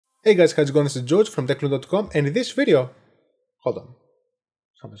Hey guys, how's it going? This is George from TechLunar.com, and in this video, hold on,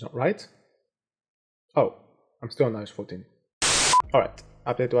 something's not right. Oh, I'm still on iOS 14. Alright,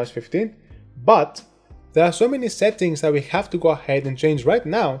 update to iOS 15, but there are so many settings that we have to go ahead and change right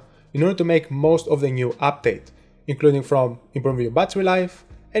now in order to make most of the new update, including from improving your battery life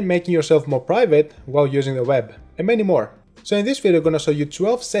and making yourself more private while using the web, and many more. So in this video, I'm going to show you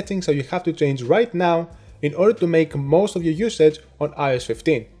 12 settings that you have to change right now in order to make most of your usage on iOS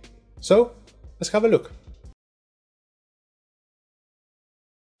 15. So, let's have a look.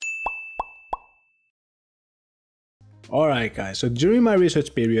 Alright guys, so during my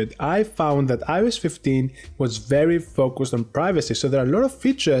research period, I found that iOS 15 was very focused on privacy, so there are a lot of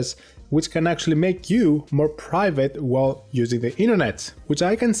features which can actually make you more private while using the internet, which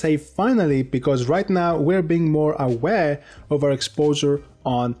I can say finally because right now we're being more aware of our exposure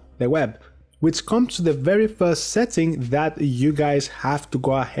on the web, which comes to the very first setting that you guys have to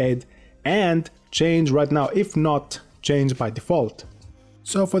go ahead and change right now, if not change by default.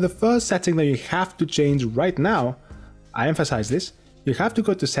 So for the first setting that you have to change right now, I emphasize this, you have to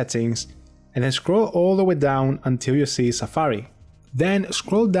go to settings and then scroll all the way down until you see Safari. Then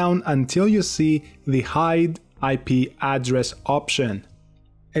scroll down until you see the hide IP address option.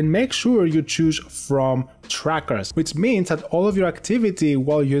 And make sure you choose from trackers, which means that all of your activity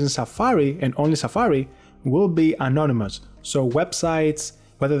while using Safari and only Safari will be anonymous. So websites,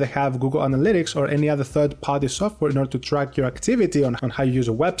 whether they have Google Analytics or any other third-party software in order to track your activity on how you use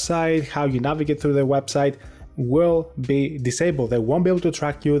a website, how you navigate through the website, will be disabled. They won't be able to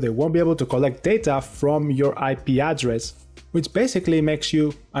track you, they won't be able to collect data from your IP address, which basically makes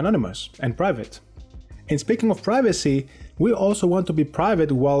you anonymous and private. And speaking of privacy, we also want to be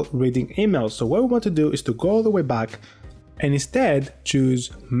private while reading emails. So what we want to do is to go all the way back and instead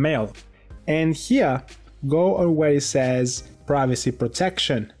choose Mail. And here, go on where it says Privacy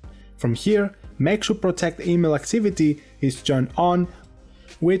Protection. From here, make sure Protect Email Activity is turned on,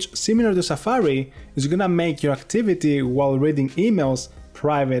 which, similar to Safari, is gonna make your activity while reading emails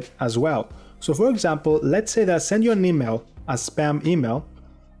private as well. So for example, let's say that I send you an email, a spam email,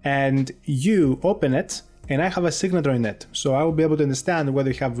 and you open it, and I have a signature in it, so I will be able to understand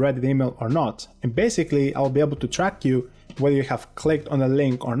whether you have read the email or not. And basically, I'll be able to track you whether you have clicked on the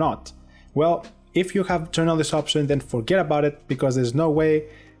link or not. Well, if you have turned on this option, then forget about it, because there's no way,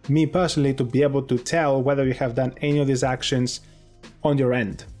 me personally, to be able to tell whether you have done any of these actions on your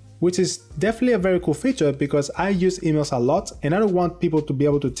end, which is definitely a very cool feature because I use emails a lot and I don't want people to be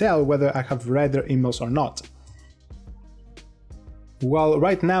able to tell whether I have read their emails or not. While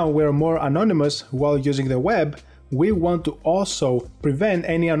right now we're more anonymous while using the web, we want to also prevent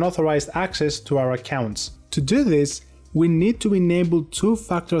any unauthorized access to our accounts. To do this, we need to enable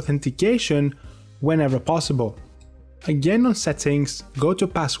two-factor authentication whenever possible. Again, on settings, go to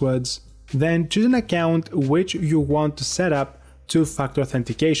passwords, then choose an account which you want to set up two-factor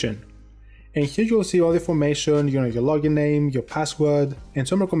authentication. And here you'll see all the information, your login name, your password, and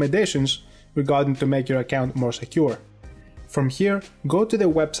some recommendations regarding to make your account more secure. From here, go to the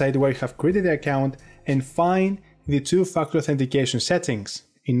website where you have created the account and find the two-factor authentication settings.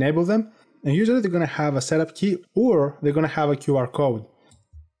 Enable them, and usually they're going to have a setup key or they're going to have a QR code.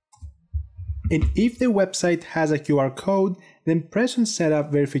 And if the website has a QR code, then press on Setup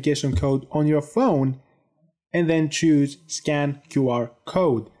Verification Code on your phone and then choose Scan QR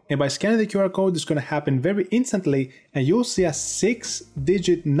Code. And by scanning the QR code, it's going to happen very instantly, and you'll see a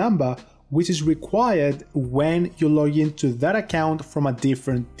 6-digit number which is required when you log into that account from a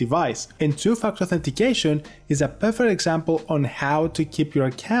different device. And two-factor authentication is a perfect example on how to keep your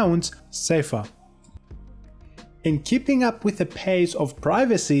accounts safer. In keeping up with the pace of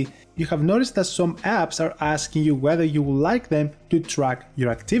privacy, you have noticed that some apps are asking you whether you would like them to track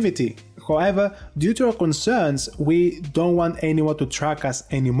your activity. However, due to our concerns, we don't want anyone to track us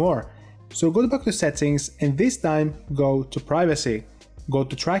anymore. So go back to settings and this time go to privacy. Go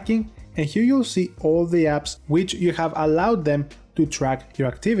to tracking, and here you'll see all the apps which you have allowed them to track your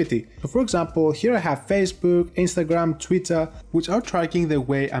activity. So for example, here I have Facebook, Instagram, Twitter, which are tracking the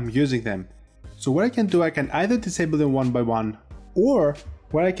way I'm using them. So what I can do, I can either disable them one by one, or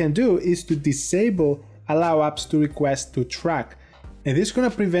what I can do is to disable allow apps to request to track. And this is going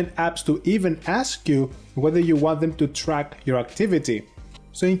to prevent apps to even ask you whether you want them to track your activity.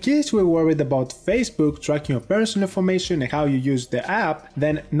 So in case we're worried about Facebook tracking your personal information and how you use the app,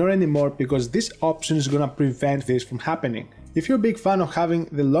 then not anymore, because this option is going to prevent this from happening. If you're a big fan of having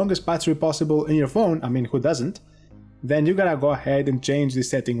the longest battery possible in your phone, I mean, who doesn't? Then you gotta go ahead and change this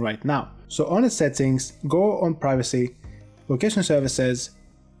setting right now. So on the settings, go on privacy, location services,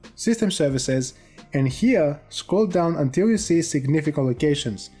 system services, and here scroll down until you see significant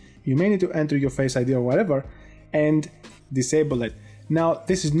locations. you may need to enter your Face ID or whatever and disable it. Now,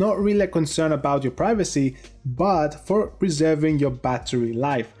 this is not really a concern about your privacy, but for preserving your battery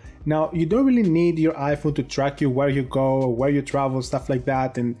life. Now, you don't really need your iPhone to track you where you go, where you travel, stuff like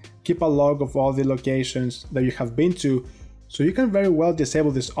that, and keep a log of all the locations that you have been to. So you can very well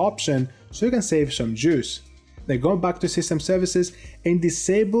disable this option so you can save some juice. Then go back to system services and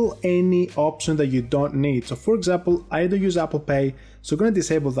disable any option that you don't need. So for example, I don't use Apple Pay, so I'm going to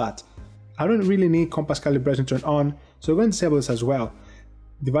disable that. I don't really need compass calibration turned on, so I'm going to disable this as well.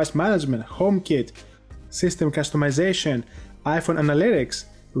 Device management, HomeKit, system customization, iPhone analytics,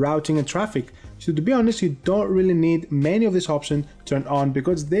 routing and traffic. So to be honest, you don't really need many of these options turned on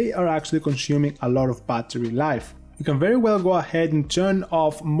because they are actually consuming a lot of battery life. You can very well go ahead and turn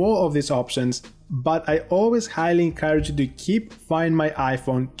off more of these options, but I always highly encourage you to keep Find My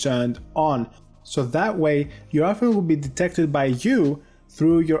iPhone turned on. So that way your iPhone will be detected by you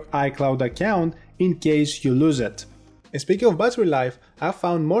through your iCloud account in case you lose it. And speaking of battery life, I've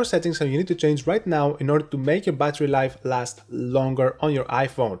found more settings that you need to change right now in order to make your battery life last longer on your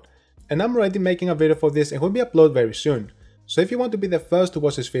iPhone. And I'm already making a video for this and will be uploaded very soon. So if you want to be the first to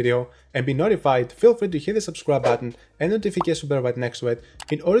watch this video and be notified, feel free to hit the subscribe button and notification bell right next to it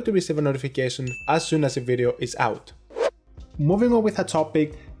in order to receive a notification as soon as the video is out. Moving on with a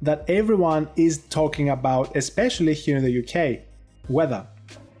topic that everyone is talking about, especially here in the UK, weather.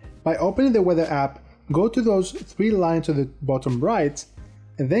 By opening the weather app, go to those three lines on the bottom right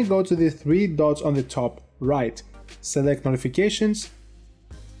and then go to the three dots on the top right. Select notifications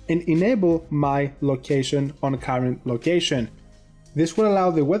and enable my location on current location. This will allow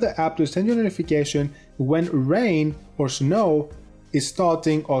the weather app to send you a notification when rain or snow is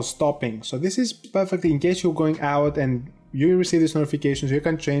starting or stopping. So this is perfect in case you're going out and you receive this notification, so you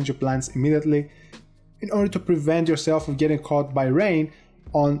can change your plans immediately in order to prevent yourself from getting caught by rain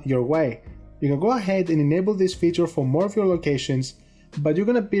on your way. You can go ahead and enable this feature for more of your locations, but you're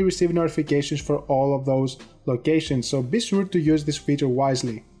going to be receiving notifications for all of those locations, so be sure to use this feature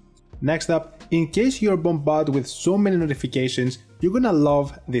wisely. Next up, in case you're bombarded with so many notifications, you're going to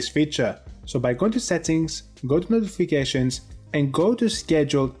love this feature. So by going to settings, go to notifications and go to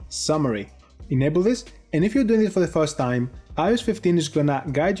scheduled summary. Enable this, and if you're doing this for the first time, iOS 15 is gonna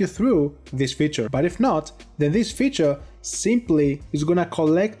guide you through this feature, but if not, then this feature simply is gonna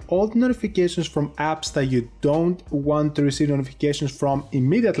collect all the notifications from apps that you don't want to receive notifications from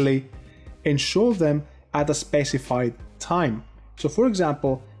immediately and show them at a specified time. So for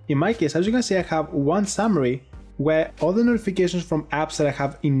example, in my case, as you can see, I have one summary where all the notifications from apps that I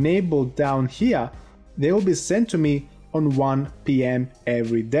have enabled down here, they will be sent to me on 1 PM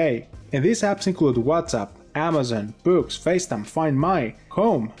every day. And these apps include WhatsApp, Amazon, Books, FaceTime, Find My,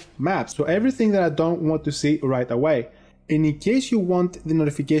 Home, Maps, so everything that I don't want to see right away. And in case you want the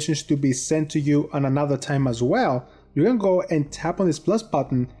notifications to be sent to you on another time as well, you can go and tap on this plus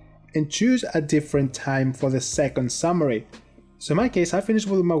button and choose a different time for the second summary. So in my case, I finish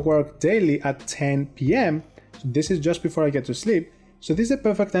with my work daily at 10 PM, so this is just before I get to sleep, so this is a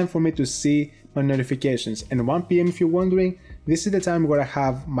perfect time for me to see my notifications. And 1 PM, if you're wondering, this is the time where I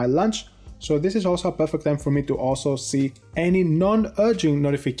have my lunch, so this is also a perfect time for me to also see any non-urgent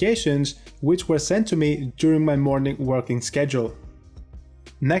notifications which were sent to me during my morning working schedule.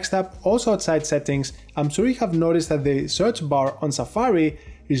 Next up, also outside settings, I'm sure you have noticed that the search bar on Safari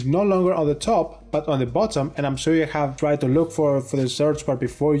is no longer on the top but on the bottom, and I'm sure you have tried to look for the search bar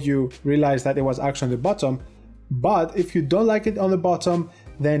before you realize that it was actually on the bottom. But if you don't like it on the bottom,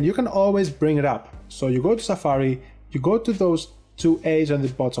 then you can always bring it up. So you go to Safari, you go to those two A's on the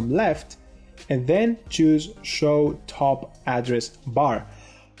bottom left, and then choose Show Top Address Bar.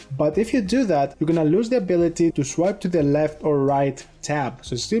 But if you do that, you're gonna lose the ability to swipe to the left or right tab.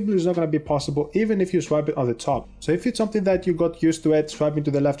 So simply it's not gonna be possible even if you swipe it on the top. So if it's something that you got used to it, swiping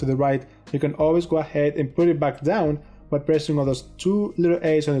to the left or the right, you can always go ahead and put it back down by pressing on those two little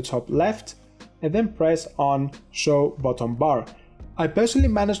A's on the top left, and then press on Show Bottom Bar. I personally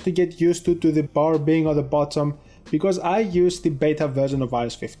managed to get used to the bar being on the bottom because I use the beta version of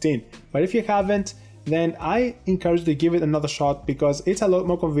iOS 15. But if you haven't, then I encourage you to give it another shot because it's a lot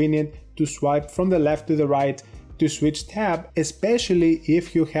more convenient to swipe from the left to the right to switch tab, especially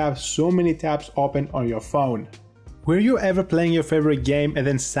if you have so many tabs open on your phone. Were you ever playing your favorite game and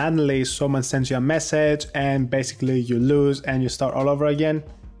then suddenly someone sends you a message and basically you lose and you start all over again?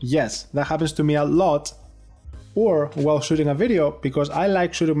 Yes, that happens to me a lot. Or while shooting a video, because I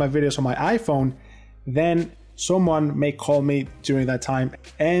like shooting my videos on my iPhone, then someone may call me during that time,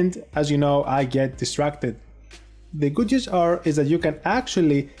 and as you know, I get distracted. The good news is that you can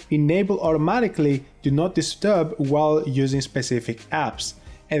actually enable automatically Do Not Disturb while using specific apps.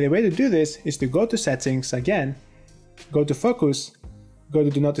 And the way to do this is to go to settings again, go to focus, go to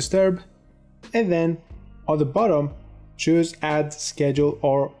do not disturb, and then on the bottom, choose add schedule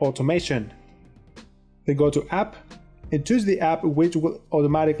or automation. Then go to app and choose the app which will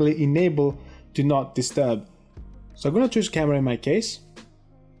automatically enable do not disturb. So I'm going to choose camera in my case.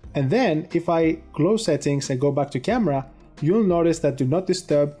 And then if I close settings and go back to camera, you'll notice that do not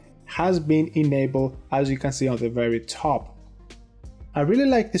disturb has been enabled, as you can see on the very top. I really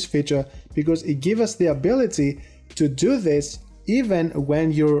like this feature because it gives us the ability to do this even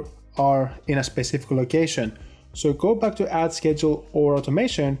when you are in a specific location. So go back to add schedule or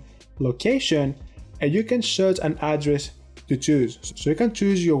automation, location, and you can search an address to choose. So you can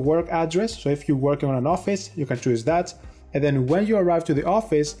choose your work address. So if you're working on an office, you can choose that. And then when you arrive to the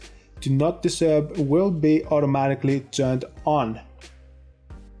office, do not disturb will be automatically turned on.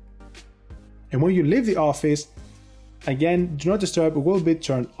 And when you leave the office, again, do not disturb will be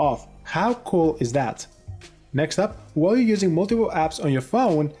turned off. How cool is that? Next up, while you're using multiple apps on your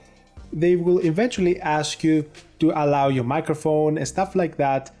phone, they will eventually ask you to allow your microphone and stuff like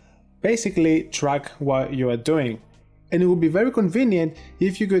that, basically track what you are doing. And it would be very convenient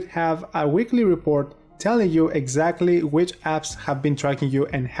if you could have a weekly report telling you exactly which apps have been tracking you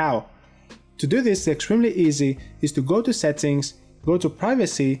and how. To do this extremely easy is to go to settings, go to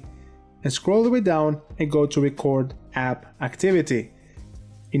privacy, and scroll all the way down and go to record app activity.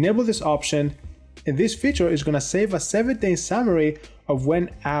 Enable this option, and this feature is going to save a 7-day summary of when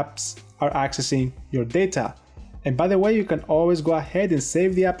apps are accessing your data. And by the way, you can always go ahead and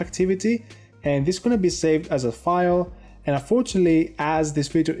save the app activity, and this is going to be saved as a file. And unfortunately, as this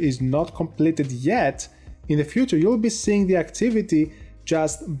feature is not completed yet, in the future you'll be seeing the activity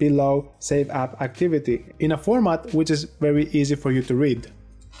just below save app activity in a format which is very easy for you to read.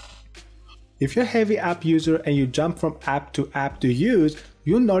 If you're a heavy app user and you jump from app to use,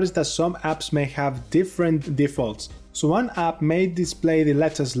 you'll notice that some apps may have different defaults. So one app may display the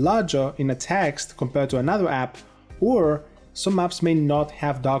letters larger in a text compared to another app, or some apps may not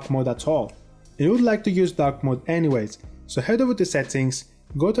have dark mode at all. And you would like to use dark mode anyways. So head over to settings,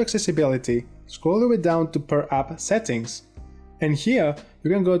 go to accessibility, scroll all the way down to per app settings. And here you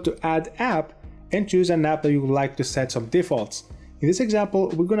can go to add app and choose an app that you would like to set some defaults. In this example,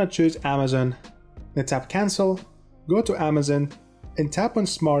 we're going to choose Amazon. Then tap cancel, go to Amazon and tap on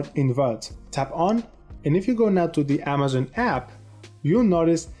smart invert. Tap on, and if you go now to the Amazon app, you'll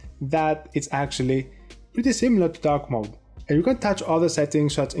notice that it's actually pretty similar to dark mode. And you can touch other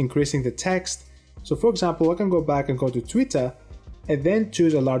settings such as increasing the text. So for example, I can go back and go to Twitter and then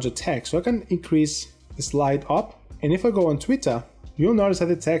choose a larger text. So I can increase the slide up, and if I go on Twitter, you'll notice that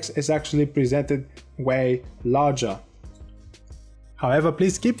the text is actually presented way larger. However,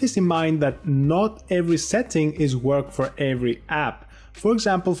 please keep this in mind that not every setting is work for every app. For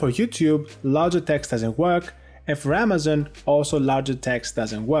example, for YouTube, larger text doesn't work, and for Amazon, also larger text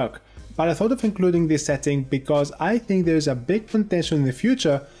doesn't work. But I thought of including this setting because I think there is a big potential in the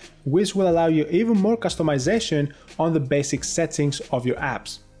future which will allow you even more customization on the basic settings of your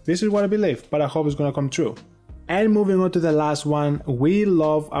apps. This is what I believe, but I hope it's gonna come true. And moving on to the last one, we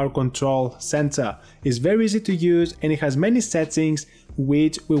love our control center. It's very easy to use and it has many settings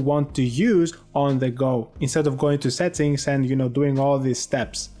which we want to use on the go instead of going to settings and doing all these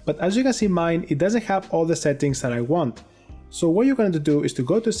steps. But as you can see, mine, it doesn't have all the settings that I want. So what you're going to do is to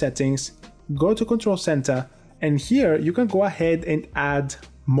go to settings, go to control center, and here you can go ahead and add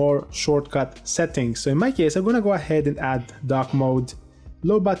more shortcut settings. So in my case, I'm going to go ahead and add dark mode,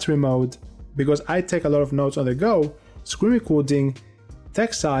 low battery mode, because I take a lot of notes on the go, screen recording,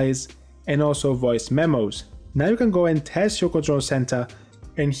 text size, and also voice memos. Now you can go and test your control center,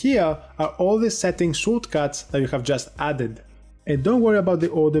 and here are all the settings shortcuts that you have just added. And don't worry about the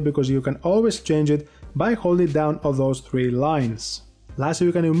order because you can always change it by holding down all those 3 lines. Lastly,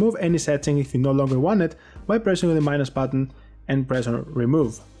 you can remove any setting if you no longer want it by pressing on the minus button and press on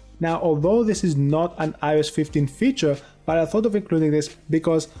remove. Now, although this is not an iOS 15 feature, but I thought of including this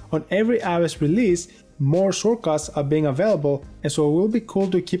because on every iOS release, more shortcuts are being available, and so it will be cool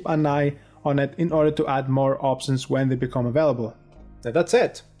to keep an eye on it in order to add more options when they become available. Now that's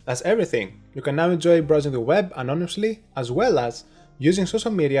it. That's everything. You can now enjoy browsing the web anonymously, as well as using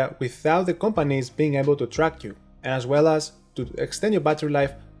social media without the companies being able to track you, and as well as to extend your battery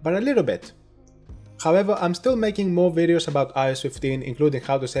life by a little bit. However, I'm still making more videos about iOS 15, including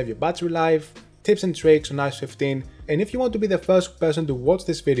how to save your battery life, tips and tricks on iOS 15, and if you want to be the first person to watch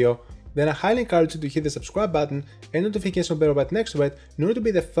this video, then I highly encourage you to hit the subscribe button and notification bell right next to it in order to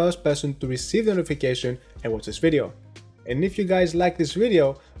be the first person to receive the notification and watch this video. And if you guys like this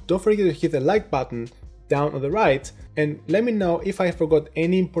video, don't forget to hit the like button, down on the right, and let me know if I forgot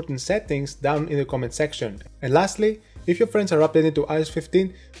any important settings down in the comment section. And lastly, if your friends are updating to iOS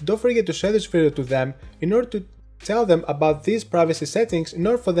 15, don't forget to share this video to them in order to tell them about these privacy settings in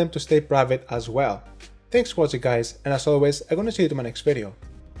order for them to stay private as well. Thanks for watching guys, and as always, I'm gonna see you to my next video.